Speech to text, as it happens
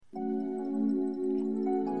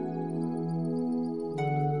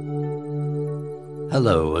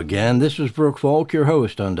Hello again, this is Brooke, your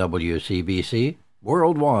host on WCBC,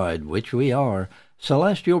 worldwide, which we are,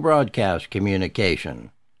 Celestial Broadcast Communication,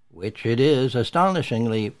 which it is,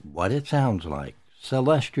 astonishingly, what it sounds like,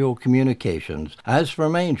 celestial communications, as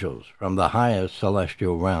from angels from the highest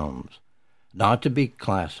celestial realms. Not to be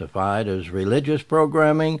classified as religious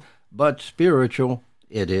programming, but spiritual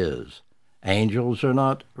it is. Angels are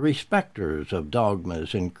not respecters of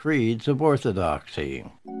dogmas and creeds of orthodoxy.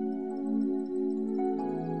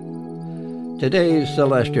 Today's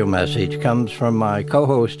celestial message comes from my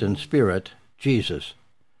co-host in spirit, Jesus.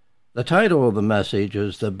 The title of the message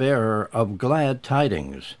is The Bearer of Glad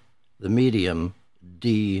Tidings, the medium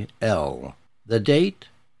D.L. The date,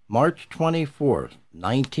 March 24th,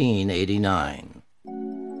 1989.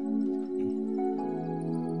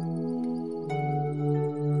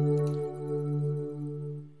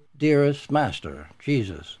 Dearest Master,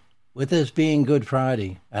 Jesus, with this being Good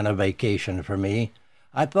Friday and a vacation for me,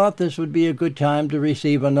 I thought this would be a good time to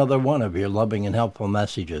receive another one of your loving and helpful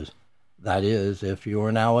messages. That is, if you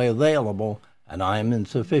are now available and I am in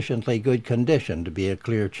sufficiently good condition to be a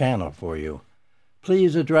clear channel for you.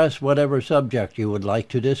 Please address whatever subject you would like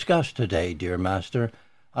to discuss today, dear Master.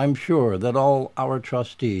 I'm sure that all our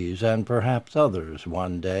trustees and perhaps others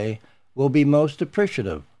one day will be most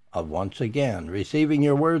appreciative of once again receiving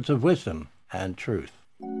your words of wisdom and truth.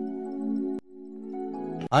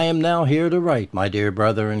 I am now here to write, my dear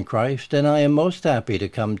brother in Christ, and I am most happy to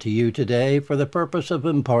come to you today for the purpose of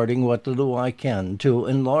imparting what little I can to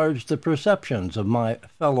enlarge the perceptions of my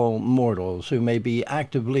fellow mortals who may be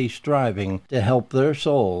actively striving to help their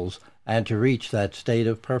souls and to reach that state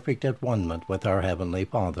of perfect at-one-ment with our Heavenly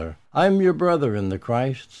Father. I am your brother in the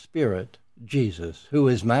Christ Spirit, Jesus, who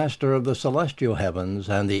is Master of the celestial heavens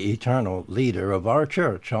and the eternal leader of our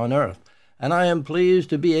church on earth. And I am pleased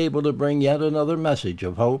to be able to bring yet another message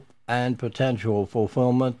of hope and potential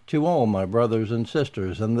fulfillment to all my brothers and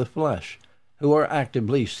sisters in the flesh who are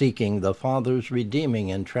actively seeking the Father's redeeming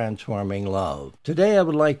and transforming love. Today I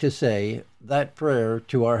would like to say that prayer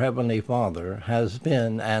to our Heavenly Father has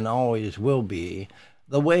been and always will be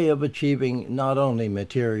the way of achieving not only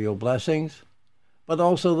material blessings, but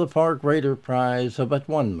also the far greater prize of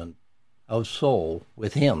at-one-ment of soul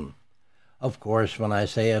with Him. Of course, when I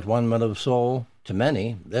say at-one-ment of soul, to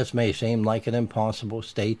many this may seem like an impossible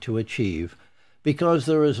state to achieve, because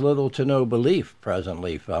there is little to no belief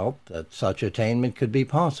presently felt that such attainment could be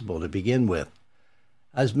possible to begin with.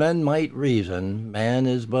 As men might reason, man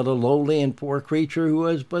is but a lowly and poor creature who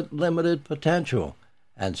has but limited potential,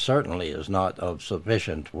 and certainly is not of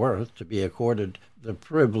sufficient worth to be accorded the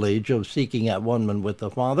privilege of seeking at-one-ment with the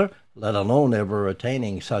Father, let alone ever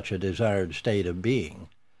attaining such a desired state of being.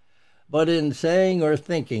 But in saying or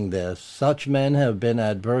thinking this, such men have been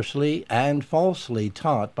adversely and falsely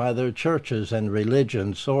taught by their churches and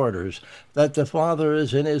religious orders that the Father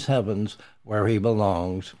is in his heavens where he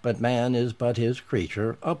belongs, but man is but his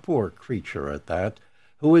creature, a poor creature at that,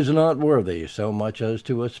 who is not worthy so much as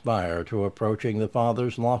to aspire to approaching the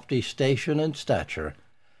Father's lofty station and stature.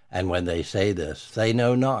 And when they say this, they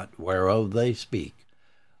know not whereof they speak.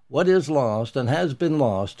 What is lost and has been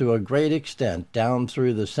lost to a great extent down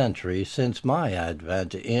through the centuries since my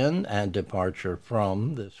advent in and departure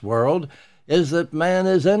from this world is that man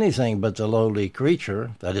is anything but the lowly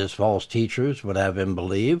creature that his false teachers would have him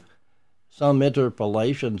believe. Some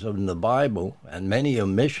interpolations of the Bible, and many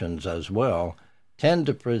omissions as well, tend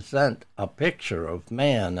to present a picture of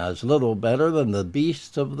man as little better than the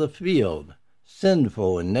beasts of the field,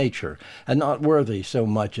 sinful in nature, and not worthy so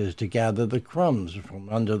much as to gather the crumbs from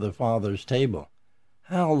under the Father's table.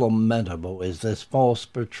 How lamentable is this false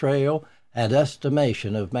portrayal and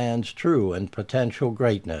estimation of man's true and potential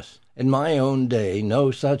greatness. In my own day no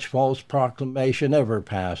such false proclamation ever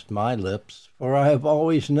passed my lips, for I have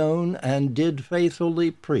always known and did faithfully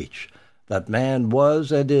preach that man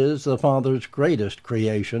was and is the Father's greatest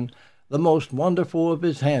creation, the most wonderful of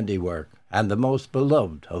his handiwork, and the most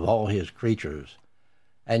beloved of all his creatures.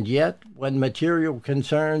 And yet, when material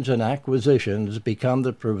concerns and acquisitions become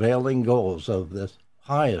the prevailing goals of this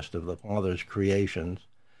highest of the Father's creations,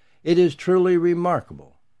 it is truly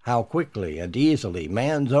remarkable how quickly and easily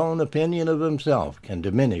man's own opinion of himself can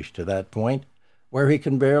diminish to that point where he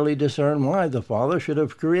can barely discern why the Father should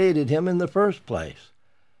have created him in the first place.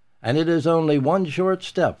 And it is only one short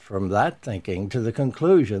step from that thinking to the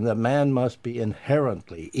conclusion that man must be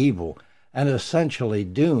inherently evil and essentially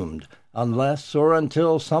doomed unless or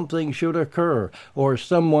until something should occur or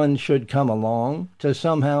someone should come along to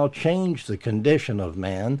somehow change the condition of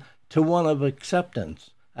man to one of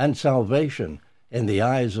acceptance and salvation in the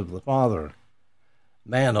eyes of the Father.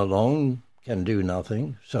 Man alone can do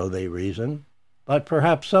nothing, so they reason, but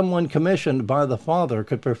perhaps someone commissioned by the Father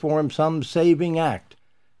could perform some saving act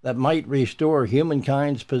that might restore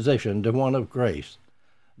humankind's position to one of grace,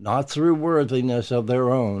 not through worthiness of their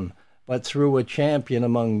own, but through a champion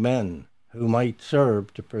among men who might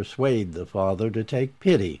serve to persuade the Father to take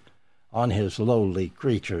pity on his lowly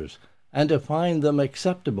creatures, and to find them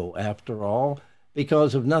acceptable, after all,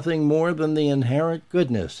 because of nothing more than the inherent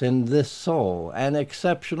goodness in this soul, an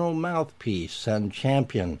exceptional mouthpiece and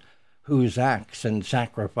champion, whose acts and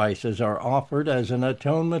sacrifices are offered as an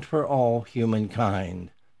atonement for all humankind.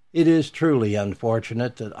 It is truly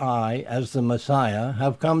unfortunate that I, as the Messiah,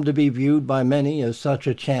 have come to be viewed by many as such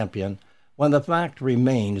a champion, when the fact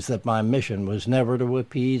remains that my mission was never to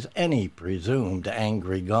appease any presumed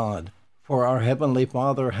angry God. For our Heavenly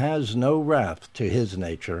Father has no wrath to his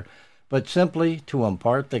nature, but simply to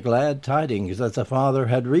impart the glad tidings that the Father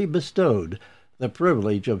had rebestowed the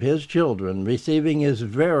privilege of his children receiving his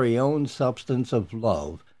very own substance of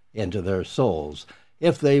love into their souls,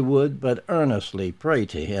 if they would but earnestly pray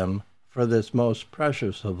to him for this most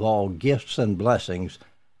precious of all gifts and blessings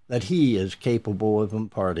that he is capable of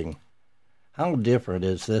imparting. How different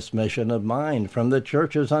is this mission of mine from the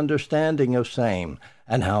Church's understanding of same,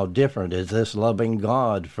 and how different is this loving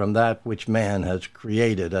God from that which man has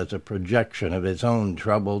created as a projection of his own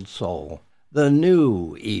troubled soul. The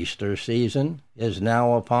new Easter season is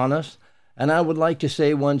now upon us, and I would like to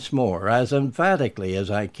say once more, as emphatically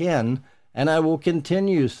as I can, and I will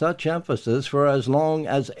continue such emphasis for as long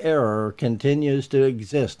as error continues to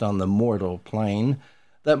exist on the mortal plane,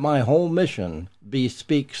 that my whole mission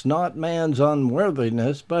bespeaks not man's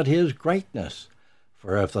unworthiness, but his greatness.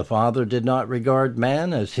 For if the Father did not regard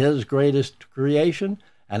man as his greatest creation,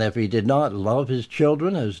 and if he did not love his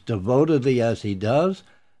children as devotedly as he does,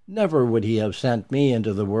 never would he have sent me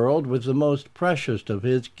into the world with the most precious of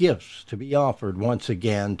his gifts to be offered once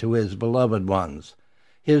again to his beloved ones,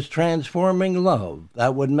 his transforming love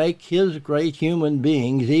that would make his great human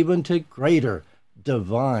beings even to greater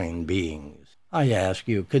divine beings. I ask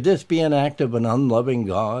you, could this be an act of an unloving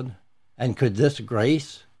God? And could this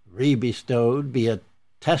grace, rebestowed, be a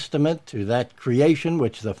testament to that creation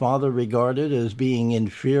which the Father regarded as being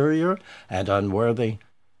inferior and unworthy?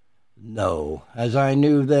 No, as I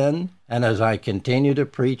knew then, and as I continue to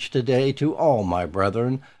preach today to all my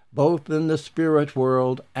brethren, both in the spirit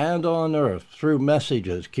world and on earth, through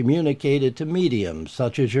messages communicated to mediums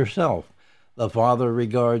such as yourself, the Father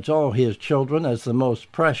regards all his children as the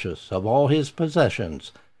most precious of all his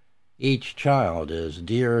possessions. Each child is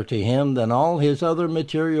dearer to him than all his other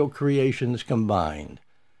material creations combined.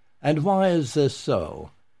 And why is this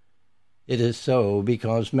so? It is so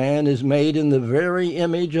because man is made in the very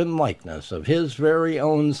image and likeness of his very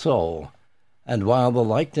own soul, and while the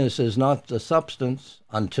likeness is not the substance,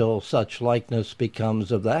 until such likeness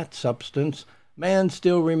becomes of that substance, man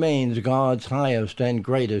still remains God's highest and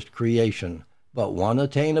greatest creation, but one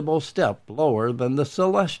attainable step lower than the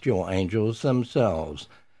celestial angels themselves.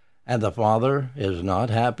 And the Father is not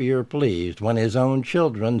happy or pleased when his own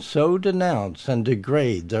children so denounce and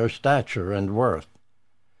degrade their stature and worth.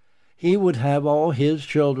 He would have all his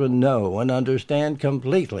children know and understand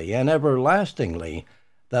completely and everlastingly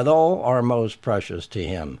that all are most precious to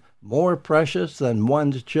him, more precious than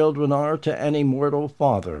one's children are to any mortal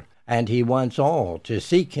father, and he wants all to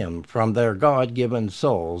seek him from their God-given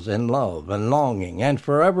souls in love and longing, and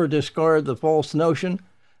forever discard the false notion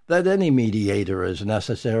that any mediator is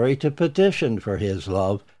necessary to petition for his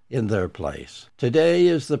love in their place. Today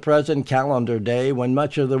is the present calendar day when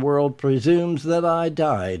much of the world presumes that I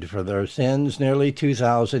died for their sins nearly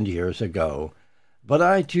 2,000 years ago. But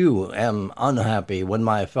I, too, am unhappy when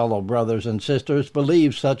my fellow brothers and sisters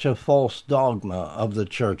believe such a false dogma of the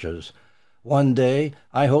churches. One day,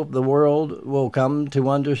 I hope the world will come to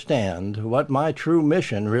understand what my true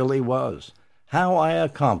mission really was, how I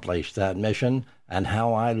accomplished that mission, and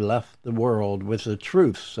how I left the world with the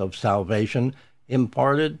truths of salvation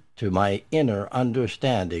imparted to my inner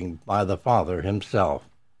understanding by the Father himself.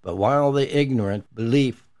 But while the ignorant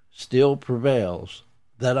belief still prevails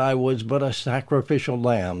that I was but a sacrificial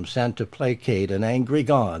lamb sent to placate an angry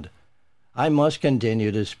God, I must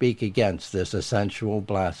continue to speak against this essential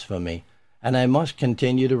blasphemy, and I must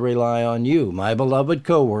continue to rely on you, my beloved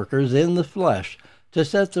co-workers in the flesh, to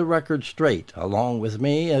set the record straight along with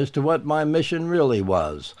me as to what my mission really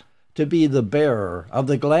was, to be the bearer of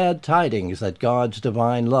the glad tidings that God's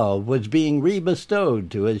divine love was being rebestowed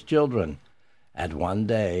to his children. And one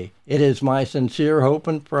day it is my sincere hope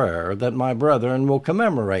and prayer that my brethren will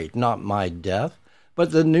commemorate not my death,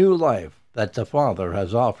 but the new life that the Father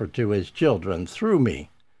has offered to his children through me.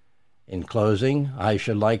 In closing, I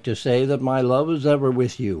should like to say that my love is ever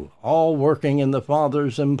with you, all working in the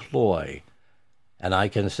Father's employ. And I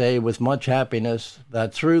can say with much happiness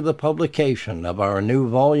that through the publication of our new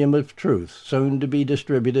volume of truth, soon to be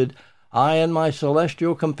distributed, I and my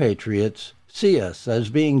celestial compatriots see us as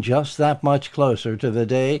being just that much closer to the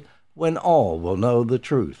day when all will know the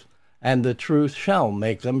truth, and the truth shall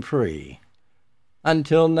make them free.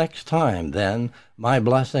 Until next time, then, my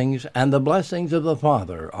blessings and the blessings of the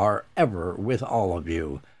Father are ever with all of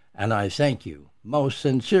you, and I thank you most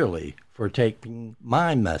sincerely for taking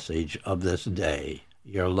my message of this day.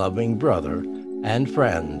 Your loving brother and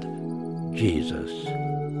friend, Jesus.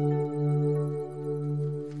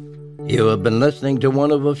 You have been listening to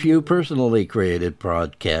one of a few personally created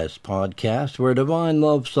podcasts where divine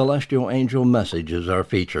love celestial angel messages are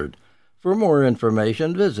featured. For more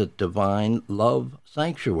information, visit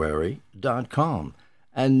divinelovesanctuary.com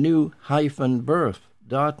and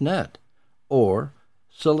new-birth.net or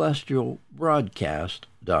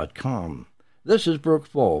celestialbroadcast.com. This is Brooke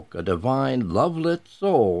Folk, a divine love-lit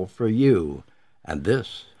soul for you, and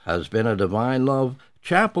this has been a Divine Love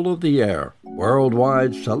Chapel of the Air,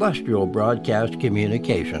 worldwide celestial broadcast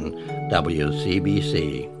communication,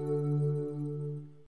 WCBC.